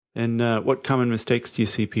And what common mistakes do you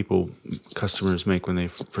see customers make when they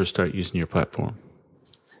first start using your platform?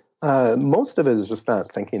 Most of it is just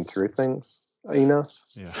not thinking through things enough.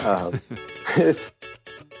 Yeah. It's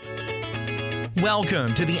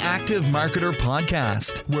Welcome to the Active Marketer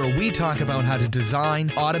Podcast, where we talk about how to design,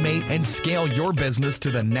 automate, and scale your business to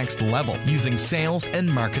the next level using sales and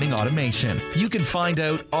marketing automation. You can find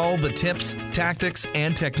out all the tips, tactics,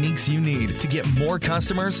 and techniques you need to get more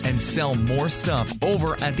customers and sell more stuff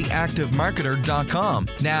over at theactivemarketer.com.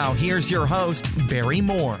 Now, here's your host, Barry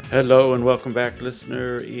Moore. Hello and welcome back,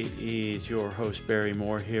 listener. It is your host, Barry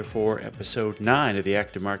Moore, here for episode 9 of the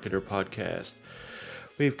Active Marketer Podcast.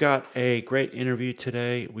 We've got a great interview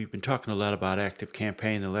today. We've been talking a lot about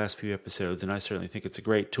ActiveCampaign in the last few episodes, and I certainly think it's a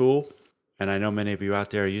great tool, and I know many of you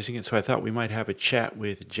out there are using it, so I thought we might have a chat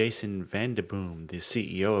with Jason VandeBoom, the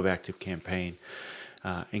CEO of ActiveCampaign,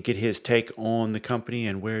 and get his take on the company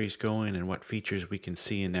and where he's going and what features we can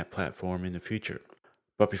see in that platform in the future.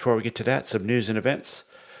 But before we get to that, some news and events.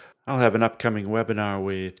 I'll have an upcoming webinar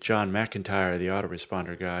with John McIntyre, the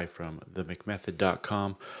autoresponder guy from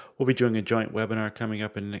themcmethod.com. We'll be doing a joint webinar coming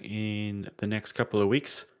up in the next couple of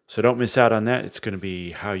weeks. So don't miss out on that. It's going to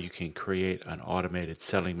be how you can create an automated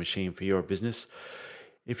selling machine for your business.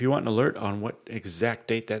 If you want an alert on what exact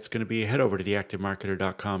date that's going to be, head over to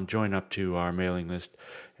theactivemarketer.com, join up to our mailing list,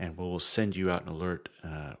 and we'll send you out an alert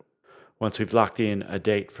once we've locked in a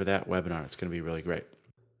date for that webinar. It's going to be really great.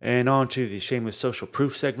 And on to the Shameless Social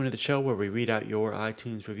Proof segment of the show, where we read out your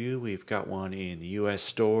iTunes review. We've got one in the U.S.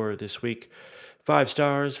 store this week. 5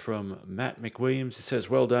 stars from Matt McWilliams. It says,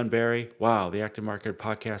 "Well done, Barry. Wow, the Active Marketer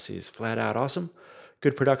podcast is flat out awesome.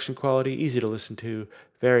 Good production quality, easy to listen to.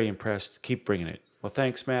 Very impressed. Keep bringing it." Well,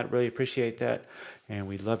 thanks, Matt. Really appreciate that. And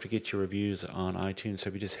we'd love to get your reviews on iTunes. So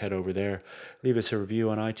if you just head over there, leave us a review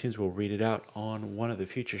on iTunes. We'll read it out on one of the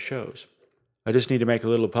future shows. I just need to make a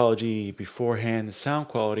little apology beforehand. The sound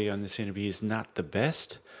quality on this interview is not the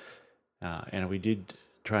best. And we did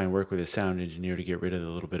try and work with a sound engineer to get rid of the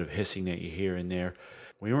little bit of hissing that you hear in there.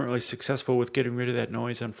 We weren't really successful with getting rid of that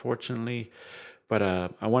noise, unfortunately. But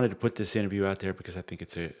I wanted to put this interview out there because I think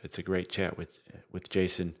it's a great chat with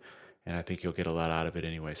Jason, and I think you'll get a lot out of it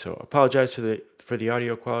anyway. So apologize for the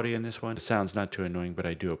audio quality in this one. It sounds not too annoying, but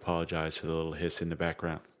I do apologize for the little hiss in the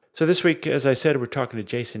background. So this week, as I said, we're talking to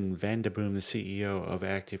Jason VandeBoom, the CEO of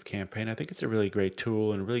ActiveCampaign. I think it's a really great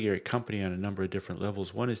tool and a really great company on a number of different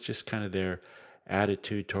levels. One is just kind of their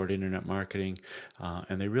attitude toward internet marketing,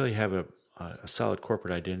 and they really have a solid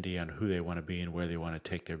corporate identity on who they want to be and where they want to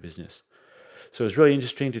take their business. So it's really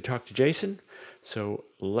interesting to talk to Jason. So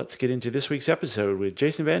let's get into this week's episode with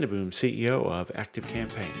Jason VandeBoom, CEO of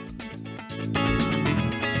ActiveCampaign.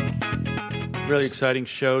 Really exciting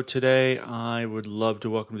show today. I would love to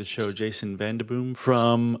welcome to the show Jason VandeBoom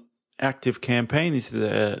from ActiveCampaign. He's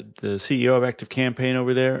the CEO of ActiveCampaign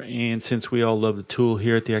over there. And since we all love the tool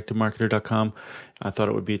here at theactivemarketer.com, I thought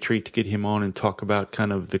it would be a treat to get him on and talk about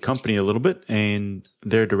kind of the company a little bit and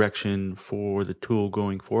their direction for the tool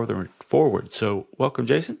going forward. So welcome,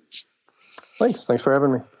 Jason. Thanks for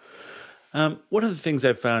having me. One of the things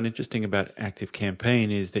I've found interesting about ActiveCampaign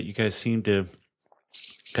is that you guys seem to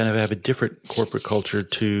kind of have a different corporate culture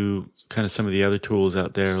to kind of some of the other tools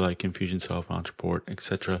out there like Infusionsoft, Entreport,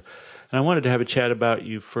 etc. And I wanted to have a chat about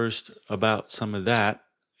you first about some of that.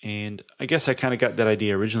 And I guess I kind of got that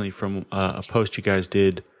idea originally from a post you guys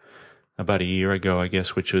did about a year ago, I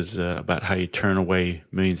guess, which was about how you turn away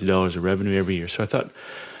millions of dollars of revenue every year. So I thought,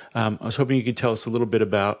 I was hoping you could tell us a little bit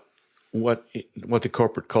about what the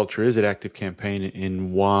corporate culture is at ActiveCampaign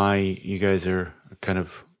and why you guys are kind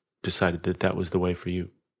of decided that was the way for you.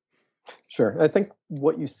 Sure. I think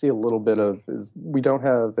what you see a little bit of is we don't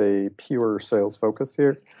have a pure sales focus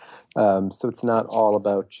here. So it's not all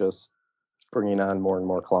about just bringing on more and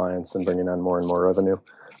more clients and bringing on more and more revenue.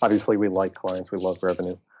 Obviously, we like clients. We love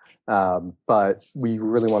revenue. But we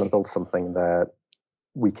really want to build something that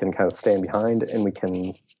we can kind of stand behind and we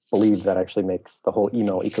can believe that actually makes the whole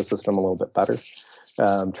email ecosystem a little bit better.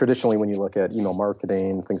 Traditionally, when you look at email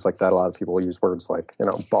marketing, things like that, a lot of people use words like,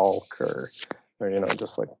 bulk or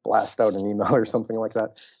just like blast out an email or something like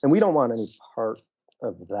that. And we don't want any part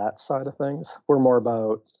of that side of things. We're more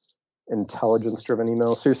about intelligence-driven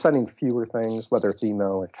emails. So you're sending fewer things, whether it's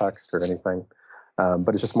email or text or anything, but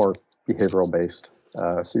it's just more behavioral-based.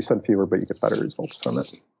 So you send fewer, but you get better results from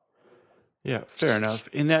it. Yeah, fair enough.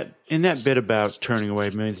 In that bit about turning away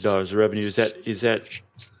millions of dollars of revenue, is that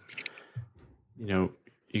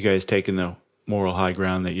you guys taking the moral high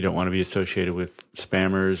ground that you don't want to be associated with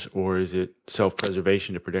spammers, or is it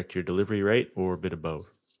self-preservation to protect your delivery rate, or a bit of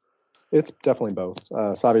both? It's definitely both.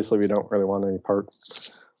 So obviously we don't really want any part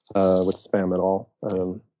with spam at all.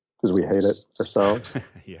 because we hate it ourselves.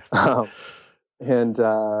 Yeah. And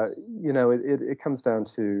it comes down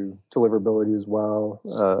to deliverability as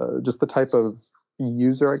well. Just the type of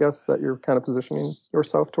user, I guess, that you're kind of positioning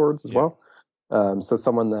yourself towards as well. So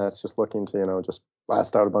someone that's just looking to, just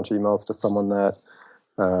blast out a bunch of emails to someone that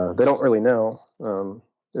they don't really know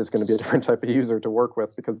is going to be a different type of user to work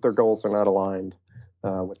with because their goals are not aligned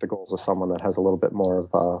with the goals of someone that has a little bit more of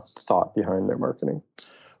thought behind their marketing.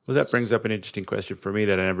 Well, that brings up an interesting question for me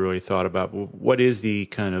that I never really thought about. What is the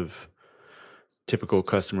kind of typical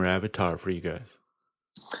customer avatar for you guys?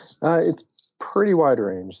 It's pretty wide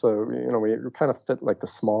range. So, we kind of fit like the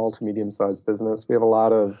small to medium-sized business. We have a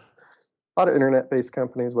lot of internet-based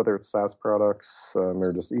companies, whether it's SaaS products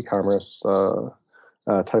or just e-commerce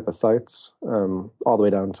type of sites, all the way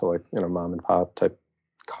down to like, mom and pop type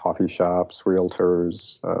coffee shops,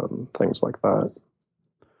 realtors, things like that.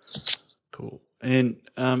 Cool. And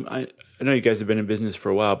I know you guys have been in business for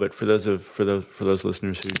a while, but for those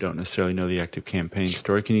listeners who don't necessarily know the ActiveCampaign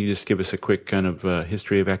story, can you just give us a quick kind of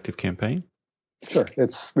history of ActiveCampaign? Sure.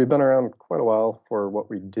 We've been around quite a while for what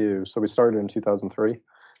we do. So we started in 2003.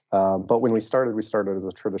 But when we started as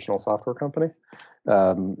a traditional software company,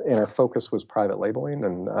 and our focus was private labeling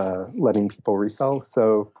and letting people resell.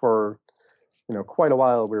 So for quite a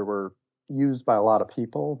while, we were used by a lot of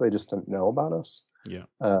people. They just didn't know about us. Yeah.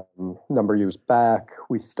 Number of years back,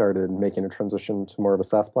 we started making a transition to more of a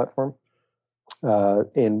SaaS platform.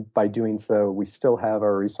 And by doing so, we still have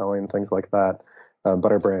our reselling, things like that.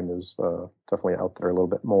 But our brand is definitely out there a little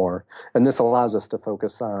bit more. And this allows us to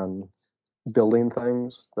focus on building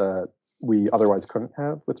things that we otherwise couldn't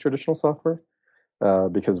have with traditional software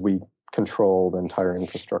because we control the entire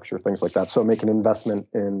infrastructure, things like that. So make an investment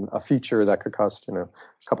in a feature that could cost a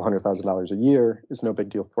couple $100,000 a year is no big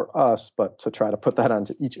deal for us, but to try to put that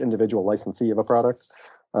onto each individual licensee of a product,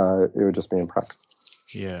 it would just be impractical.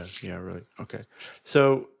 Yeah, really. Okay.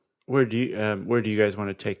 So where do you guys want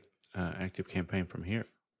to take ActiveCampaign from here?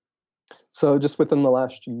 So just within the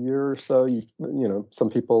last year or so, some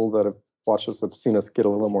people that have watched us have seen us get a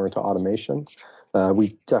little more into automation.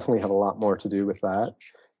 We definitely have a lot more to do with that.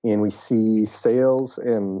 And we see sales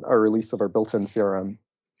and our release of our built-in CRM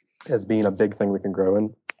as being a big thing we can grow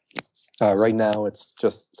in. Right now, it's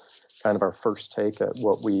just kind of our first take at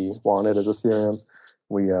what we wanted as a CRM.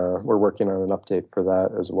 We're working on an update for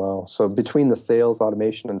that as well. So between the sales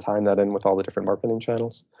automation and tying that in with all the different marketing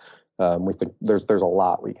channels, we think there's a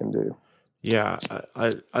lot we can do. Yeah,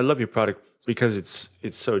 I love your product because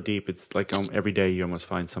it's so deep. It's like every day you almost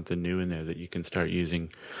find something new in there that you can start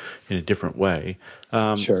using in a different way.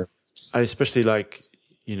 Sure. I especially like,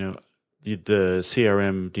 the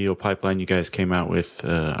CRM deal pipeline you guys came out with,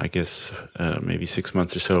 I guess, maybe 6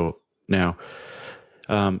 months or so now.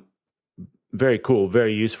 Very cool,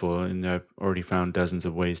 very useful, and I've already found dozens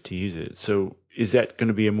of ways to use it. So is that going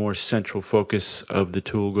to be a more central focus of the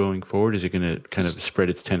tool going forward? Is it going to kind of spread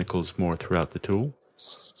its tentacles more throughout the tool?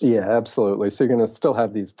 Yeah, absolutely. So you're going to still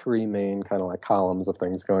have these three main kind of like columns of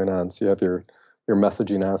things going on. So you have your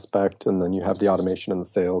messaging aspect, and then you have the automation and the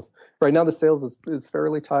sales. Right now, the sales is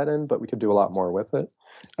fairly tied in, but we could do a lot more with it.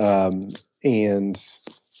 And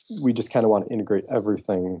we just kind of want to integrate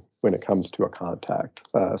everything when it comes to a contact.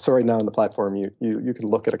 So right now on the platform, you can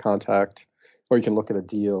look at a contact or you can look at a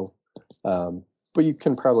deal, but you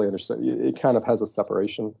can probably understand it kind of has a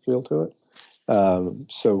separation feel to it.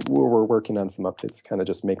 So we're working on some updates to kind of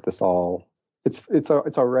just make this all. It's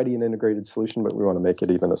already an integrated solution, but we want to make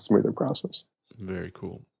it even a smoother process. Very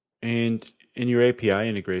cool. And in your API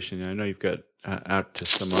integration, I know you've got out to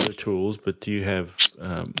some other tools, but do you have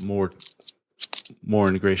more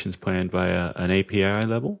integrations planned via an API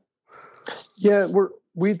level? Yeah,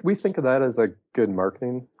 we think of that as a good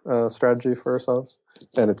marketing strategy for ourselves,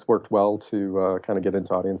 and it's worked well to kind of get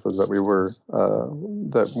into audiences that weren't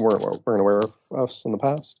aware of us in the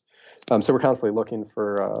past. So we're constantly looking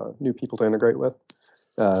for new people to integrate with,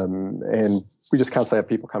 and we just constantly have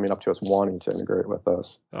people coming up to us wanting to integrate with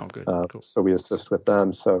us. Oh, good. Cool. So we assist with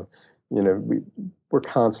them. So we're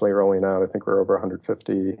constantly rolling out. I think we're over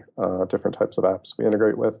 150 different types of apps we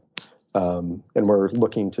integrate with. And we're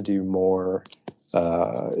looking to do more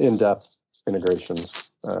in-depth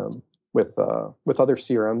integrations with other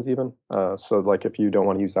CRMs even. So like if you don't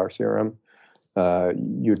want to use our CRM,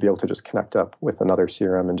 you'd be able to just connect up with another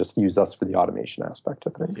CRM and just use us for the automation aspect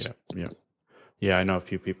of things. Yeah. Yeah, I know a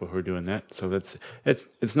few people who are doing that. So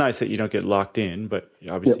it's nice that you don't get locked in, but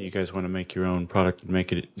Yep. obviously you guys want to make your own product and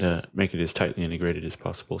make it as tightly integrated as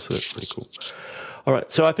possible. So that's pretty cool. All right.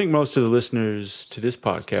 So I think most of the listeners to this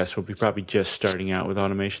podcast will be probably just starting out with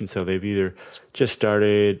automation. So they've either just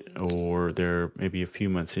started or they're maybe a few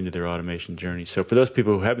months into their automation journey. So for those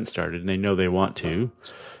people who haven't started and they know they want to,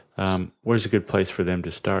 where's a good place for them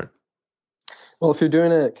to start? Well, if you're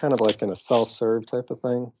doing it kind of like in a self-serve type of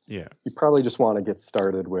thing, Yeah. you probably just want to get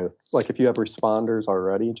started with, like, if you have responders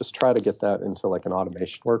already, just try to get that into like an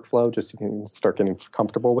automation workflow, just so you can start getting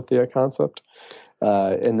comfortable with the concept.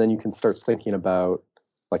 And then you can start thinking about,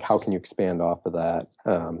 like, how can you expand off of that,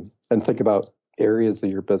 and think about areas of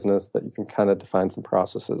your business that you can kind of define some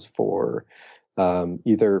processes for,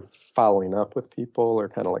 either following up with people or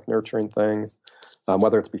kind of like nurturing things,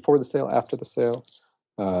 whether it's before the sale, after the sale.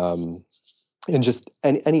 And just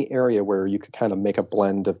any area where you could kind of make a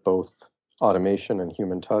blend of both automation and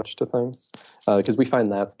human touch to things, because we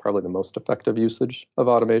find that's probably the most effective usage of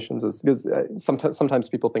automations. Is because sometimes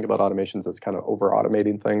people think about automations as kind of over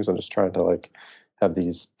automating things and just trying to like have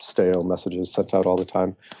these stale messages sent out all the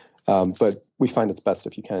time. But we find it's best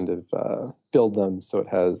if you kind of build them so it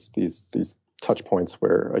has these touch points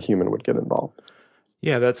where a human would get involved.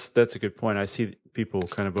 Yeah, that's a good point. I see people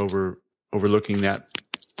kind of overlooking that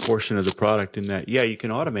portion of the product in that, yeah, you can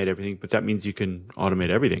automate everything, but that means you can automate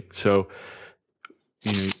everything. So,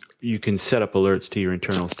 you can set up alerts to your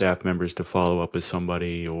internal staff members to follow up with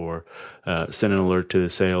somebody, or send an alert to the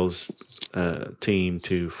sales team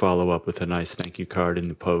to follow up with a nice thank you card in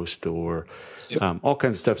the post, or all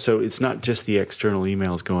kinds of stuff. So it's not just the external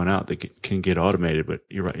emails going out that can get automated, but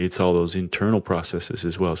you're right, it's all those internal processes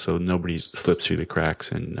as well. So nobody slips through the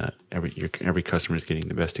cracks, and every customer is getting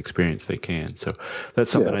the best experience they can. So that's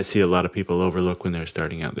something I see a lot of people overlook when they're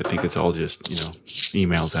starting out. They think it's all just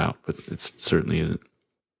emails out, but it certainly isn't.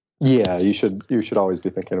 Yeah, you should always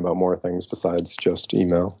be thinking about more things besides just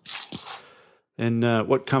email. And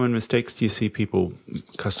what common mistakes do you see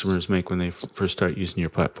customers make when they first start using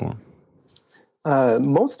your platform?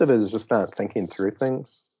 Most of it is just not thinking through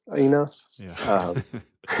things enough. Yeah.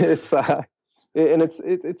 It's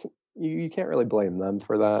you can't really blame them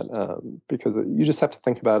for that, because you just have to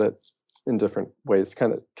think about it in different ways,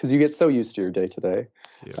 kind of, because you get so used to your day to day.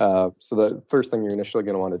 So the first thing you're initially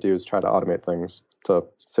going to want to do is try to automate things to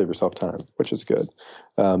save yourself time, which is good.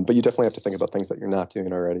 But you definitely have to think about things that you're not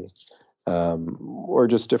doing already, or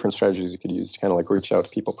just different strategies you could use to kind of like reach out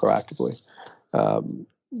to people proactively.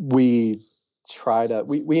 We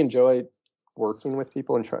enjoy working with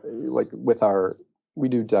people and we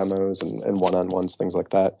do demos and one-on-ones, things like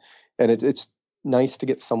that. And it's nice to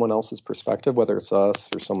get someone else's perspective, whether it's us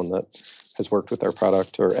or someone that has worked with our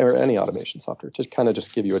product or any automation software, to kind of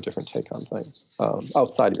just give you a different take on things,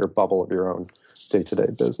 outside of your bubble of your own day-to-day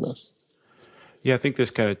business. Yeah, I think there's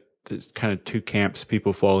kind of two camps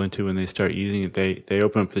people fall into when they start using it. They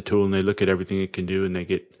open up the tool and they look at everything it can do, and they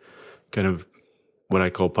get kind of what I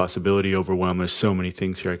call possibility overwhelm. There's so many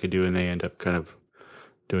things here I could do, and they end up kind of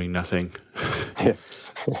doing nothing.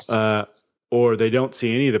 Or they don't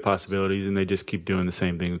see any of the possibilities, and they just keep doing the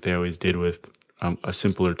same thing that they always did with a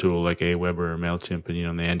simpler tool like Aweber or MailChimp,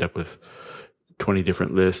 and they end up with 20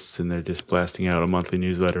 different lists, and they're just blasting out a monthly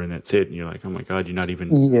newsletter, and that's it. And you're like, oh my God, you're not even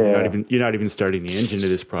starting the engine of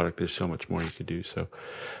this product. There's so much more you could do. So,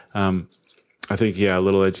 I think a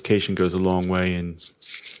little education goes a long way in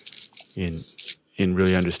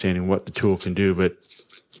really understanding what the tool can do, but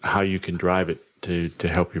how you can drive it to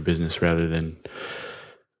help your business rather than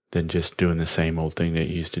just doing the same old thing that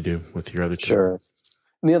you used to do with your other tool. Sure.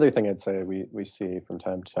 And the other thing I'd say we see from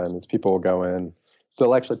time to time is people will go in,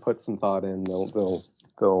 they'll actually put some thought in,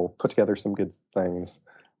 they'll put together some good things,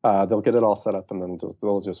 they'll get it all set up, and then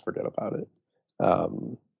they'll just forget about it.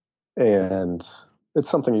 And it's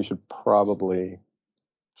something you should probably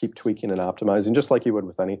keep tweaking and optimizing, just like you would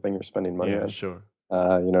with anything you're spending money on. Yeah, sure.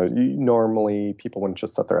 Normally people wouldn't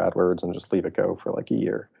just set their AdWords and just leave it go for like a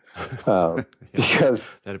year. Because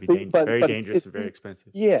that'd be very dangerous and very expensive.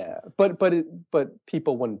 Yeah, but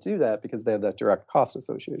people wouldn't do that because they have that direct cost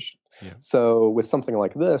association. Yeah. So with something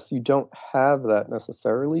like this, you don't have that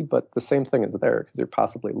necessarily, but the same thing is there because you're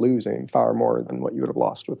possibly losing far more than what you would have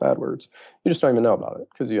lost with AdWords. You just don't even know about it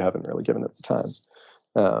because you haven't really given it the time.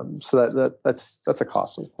 So that's a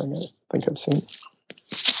costly thing I think I've seen.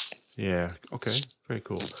 Yeah. Okay. Very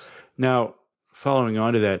cool. Now, following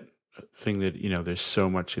on to that thing that, there's so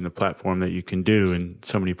much in the platform that you can do and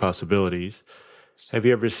so many possibilities. Have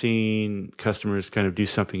you ever seen customers kind of do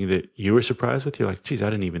something that you were surprised with? You're like, geez, I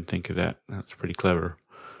didn't even think of that. That's pretty clever.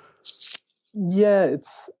 Yeah,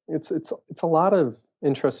 it's a lot of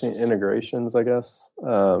interesting integrations, I guess,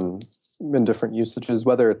 in different usages,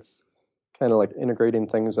 whether it's kind of like integrating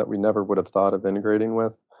things that we never would have thought of integrating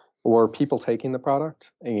with, or people taking the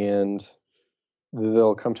product and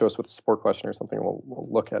they'll come to us with a support question or something. We'll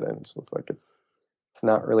look at it, and it's like it's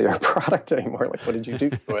not really our product anymore. Like, what did you do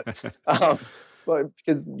to it? But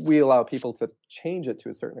because we allow people to change it to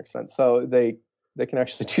a certain extent, so they can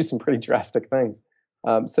actually do some pretty drastic things.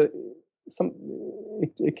 So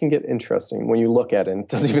it can get interesting when you look at it and it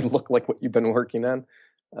doesn't even look like what you've been working on.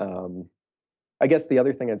 I guess the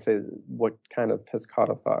other thing I'd say, what kind of has caught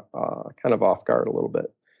us kind of off guard a little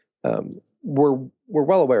bit, we're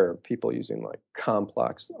well aware of people using like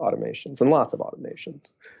complex automations and lots of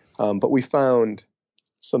automations, but we found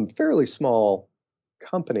some fairly small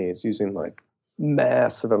companies using like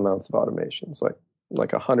massive amounts of automations,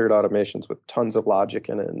 like 100 automations with tons of logic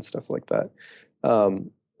in it and stuff like that.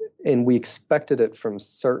 And we expected it from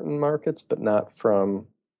certain markets, but not from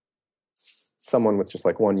someone with just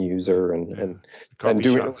like one user and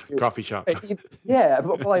coffee shop. Yeah,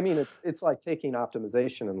 well, I mean, it's like taking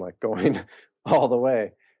optimization and like going all the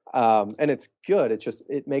way, and it's good.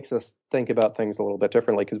 It makes us think about things a little bit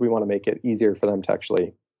differently because we want to make it easier for them to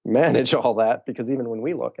actually manage all that. Because even when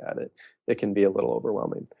we look at it, it can be a little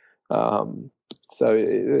overwhelming. So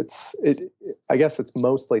I guess it's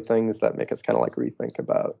mostly things that make us kind of like rethink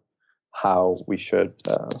about how we should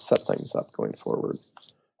set things up going forward.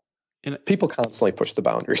 And people constantly push the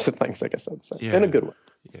boundaries of things, I guess I'd say, in a good way.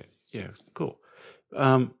 Yeah, cool.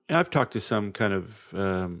 I've talked to some kind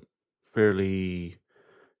of fairly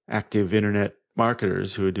active internet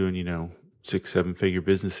marketers who are doing, 6-7 figure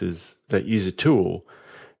businesses that use a tool.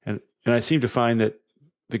 And I seem to find that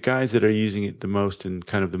the guys that are using it the most and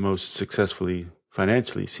kind of the most successfully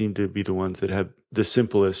financially seem to be the ones that have the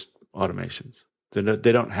simplest automations.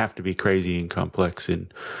 They don't have to be crazy and complex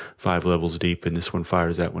and 5 levels deep, and this one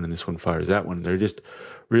fires that one and this one fires that one. They're just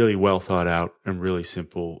really well thought out and really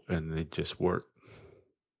simple, and they just work.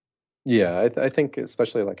 Yeah, I think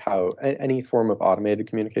especially like how any form of automated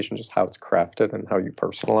communication, just how it's crafted and how you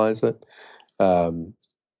personalize it,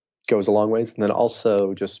 goes a long ways. And then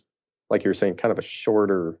also just like you were saying, kind of a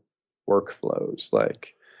shorter workflows,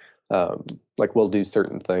 like we'll do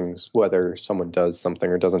certain things, whether someone does something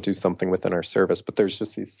or doesn't do something within our service, but there's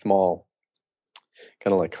just these small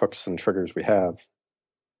kind of like hooks and triggers we have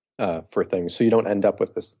for things. So you don't end up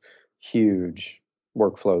with this huge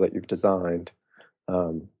workflow that you've designed.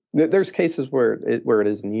 There's cases where it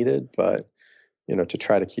is needed, but, to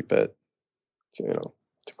try to keep it, to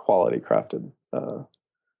quality crafted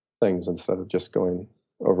things instead of just going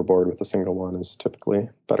overboard with a single one is typically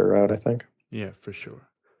better route, I think. Yeah, for sure.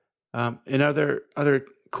 And are there other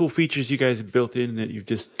cool features you guys have built in that you've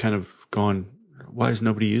just kind of gone, why is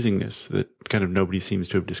nobody using this? That kind of nobody seems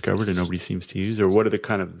to have discovered and nobody seems to use? Or what are the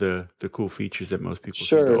kind of the cool features that most people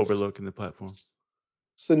seem to overlook in the platform?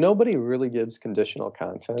 So nobody really gives conditional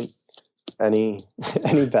content any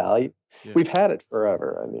value. Yeah. We've had it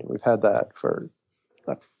forever. I mean, we've had that for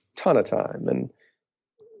a ton of time. And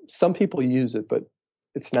some people use it, but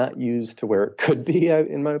it's not used to where it could be,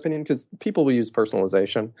 in my opinion, because people will use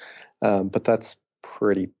personalization, but that's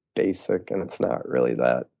pretty basic and it's not really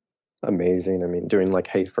that amazing. I mean, doing like,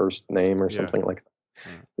 hey, first name or something like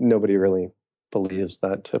that. Yeah. Nobody really believes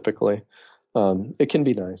that typically. It can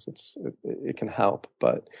be nice. It can help,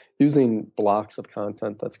 but using blocks of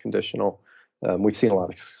content that's conditional, we've seen a lot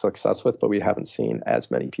of success with, but we haven't seen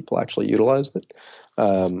as many people actually utilize it.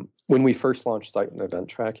 When we first launched site and event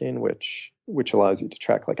tracking, which allows you to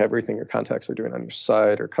track like everything your contacts are doing on your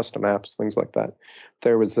site or custom apps, things like that,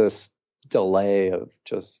 there was this delay of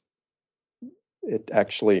just it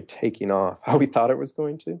actually taking off how we thought it was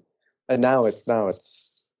going to, and now it's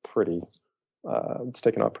pretty. It's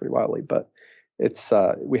taken off pretty wildly, but it's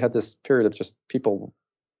we had this period of just people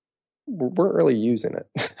weren't really using it,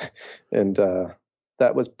 and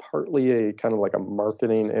that was partly a kind of like a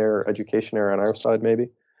marketing error, education error on our side, maybe,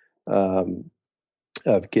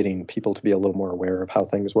 of getting people to be a little more aware of how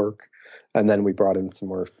things work, and then we brought in some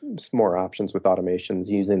more options with automations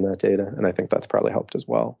using that data, and I think that's probably helped as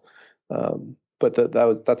well. But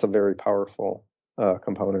that's a very powerful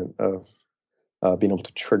component of being able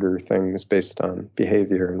to trigger things based on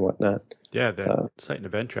behavior and whatnot. Yeah, that site and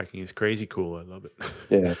event tracking is crazy cool. I love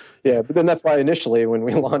it. Yeah. But then that's why initially when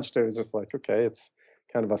we launched it was just like, okay, it's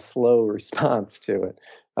kind of a slow response to it.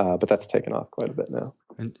 But that's taken off quite a bit now.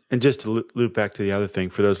 And just to loop back to the other thing,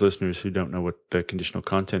 for those listeners who don't know what the conditional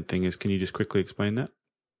content thing is, can you just quickly explain that?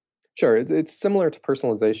 Sure. It's similar to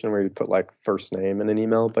personalization where you'd put like first name in an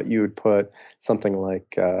email, but you would put something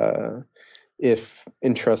like, if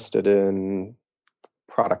interested in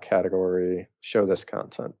product category, show this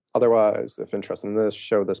content. Otherwise, if interested in this,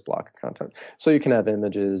 show this block of content. So you can have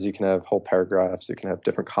images, you can have whole paragraphs, you can have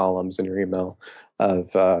different columns in your email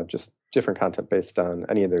of just different content based on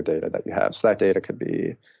any of their data that you have. So that data could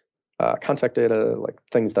be contact data, like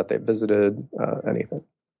things that they visited, anything.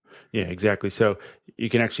 Yeah, exactly. So you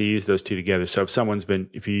can actually use those two together. So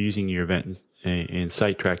if you're using your event in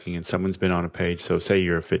site tracking and someone's been on a page, so say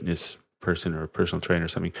you're a fitness person or a personal trainer or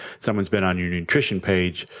something, someone's been on your nutrition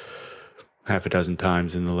page half a dozen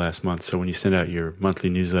times in the last month. So when you send out your monthly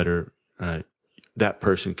newsletter, that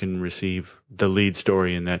person can receive the lead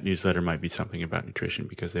story in that newsletter might be something about nutrition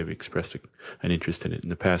because they've expressed an interest in it in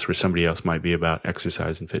the past, where somebody else might be about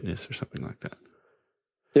exercise and fitness or something like that.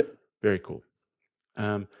 Yep. Very cool.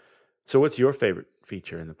 So what's your favorite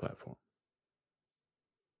feature in the platform?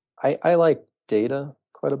 I like data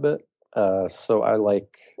quite a bit. So I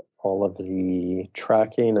like all of the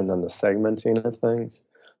tracking and then the segmenting of things.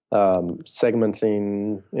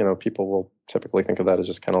 Segmenting, people will typically think of that as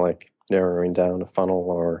just kind of like narrowing down a funnel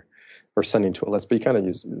or sending to a list, but you kind of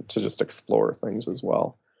use it to just explore things as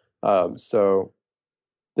well. So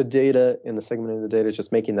the data and the segmenting of the data is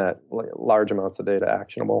just making that large amounts of data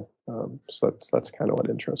actionable. So that's kind of what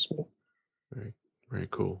interests me. Very, very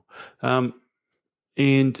cool.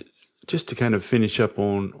 And just to kind of finish up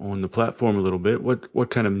on the platform a little bit, what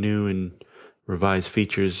kind of new and revised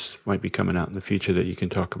features might be coming out in the future that you can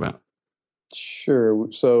talk about?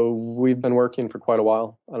 Sure. So we've been working for quite a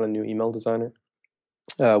while on a new email designer.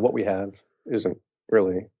 What we have isn't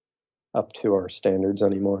really up to our standards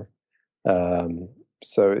anymore.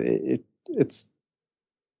 So it's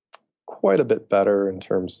quite a bit better in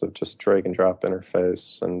terms of just drag and drop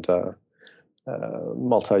interface and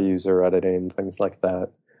multi-user editing, things like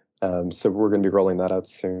that. So we're going to be rolling that out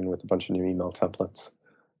soon with a bunch of new email templates.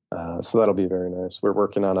 So that'll be very nice. We're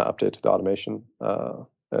working on an update to the automation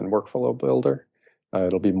and workflow builder.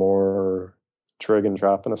 It'll be more drag and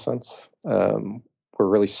drop in a sense. We're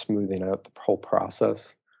really smoothing out the whole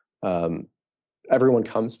process. Everyone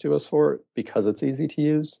comes to us for it because it's easy to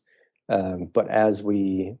use. But as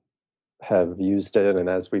we have used it and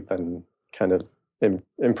as we've been kind of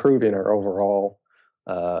improving our overall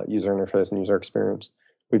user interface and user experience,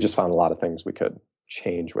 we've just found a lot of things we could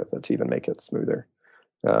change with it to even make it smoother.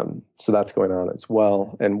 So that's going on as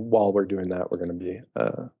well. And while we're doing that, we're going to be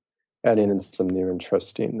adding in some new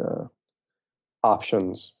interesting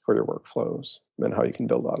options for your workflows and how you can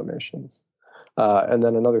build automations. And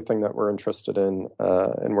then another thing that we're interested in,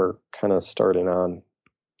 and we're kind of starting on,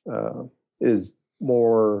 is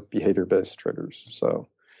more behavior-based triggers. So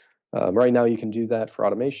right now you can do that for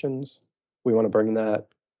automations. We want to bring that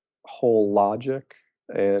whole logic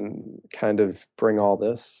and kind of bring all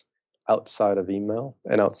this outside of email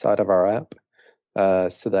and outside of our app,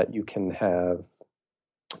 so that you can have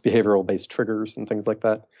behavioral-based triggers and things like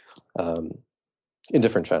that in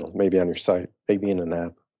different channels, maybe on your site, maybe in an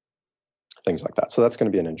app, things like that. So that's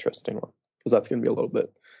going to be an interesting one because that's going to be a little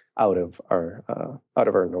bit out of our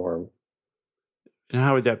norm. And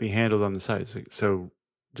how would that be handled on the site? So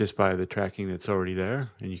just by the tracking that's already there,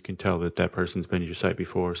 and you can tell that person's been to your site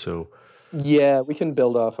before. So yeah, we can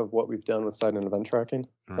build off of what we've done with site and event tracking.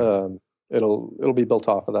 Right. It'll be built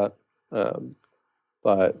off of that,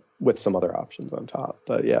 but with some other options on top.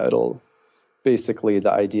 But yeah, it'll basically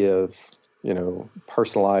the idea of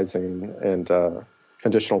personalizing and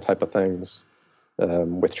conditional type of things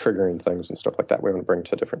with triggering things and stuff like that. We want to bring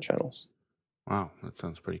to different channels. Wow, that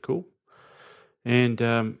sounds pretty cool.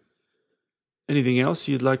 And anything else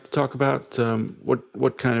you'd like to talk about?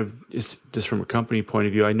 What kind of, is just from a company point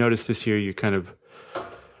of view, I noticed this year you kind of,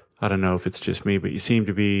 I don't know if it's just me, but you seem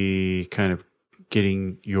to be kind of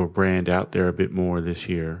getting your brand out there a bit more this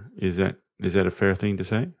year. Is that a fair thing to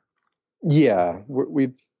say? Yeah,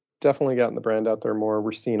 we've definitely gotten the brand out there more.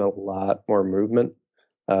 We're seeing a lot more movement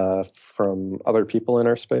from other people in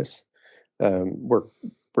our space.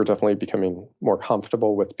 We're definitely becoming more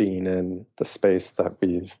comfortable with being in the space that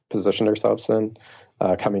we've positioned ourselves in,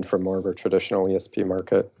 coming from more of a traditional ESP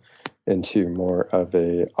market into more of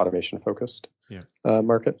a automation focused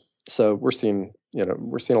market. So we're seeing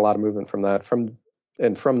a lot of movement from that, from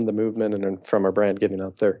the movement and from our brand getting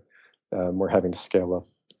out there. We're having to scale up,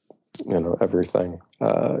 everything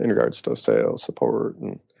in regards to sales support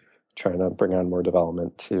and trying to bring on more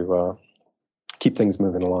development to keep things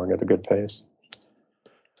moving along at a good pace.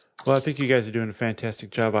 Well, I think you guys are doing a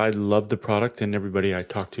fantastic job. I love the product, and everybody I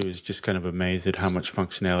talk to is just kind of amazed at how much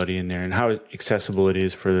functionality in there and how accessible it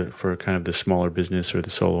is for kind of the smaller business or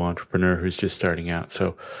the solo entrepreneur who's just starting out.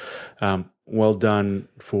 So well done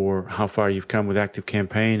for how far you've come with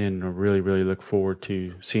ActiveCampaign, and I really, really look forward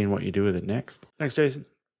to seeing what you do with it next. Thanks, Jason.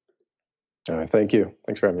 Thank you.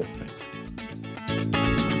 Thanks for having me. Thanks.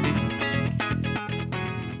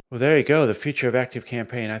 Well, there you go. The future of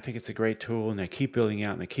ActiveCampaign. I think it's a great tool, and they keep building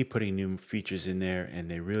out and they keep putting new features in there,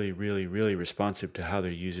 and they're really, really, really responsive to how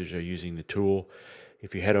their users are using the tool.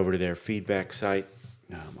 If you head over to their feedback site,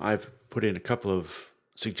 I've put in a couple of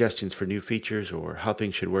suggestions for new features or how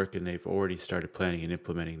things should work, and they've already started planning and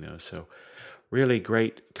implementing those. So really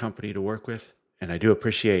great company to work with, and I do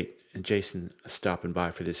appreciate Jason stopping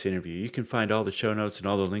by for this interview. You can find all the show notes and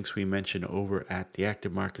all the links we mentioned over at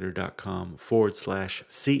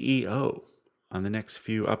theactivemarketer.com/CEO. On the next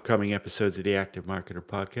few upcoming episodes of the Active Marketer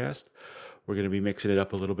podcast, we're going to be mixing it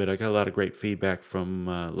up a little bit. I got a lot of great feedback from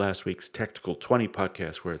last week's Technical 20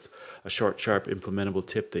 podcast, where it's a short, sharp, implementable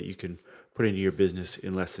tip that you can put into your business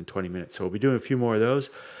in less than 20 minutes. So we'll be doing a few more of those.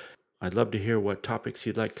 I'd love to hear what topics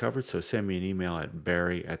you'd like covered, so send me an email at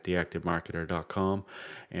barry@theactivemarketer.com,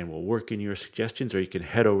 and we'll work in your suggestions, or you can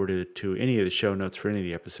head over to any of the show notes for any of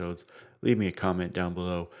the episodes, leave me a comment down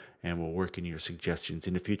below, and we'll work in your suggestions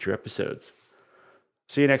into future episodes.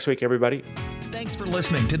 See you next week, everybody. Thanks for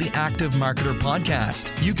listening to the Active Marketer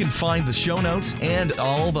Podcast. You can find the show notes and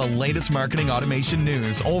all the latest marketing automation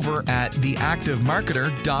news over at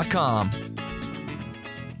theactivemarketer.com.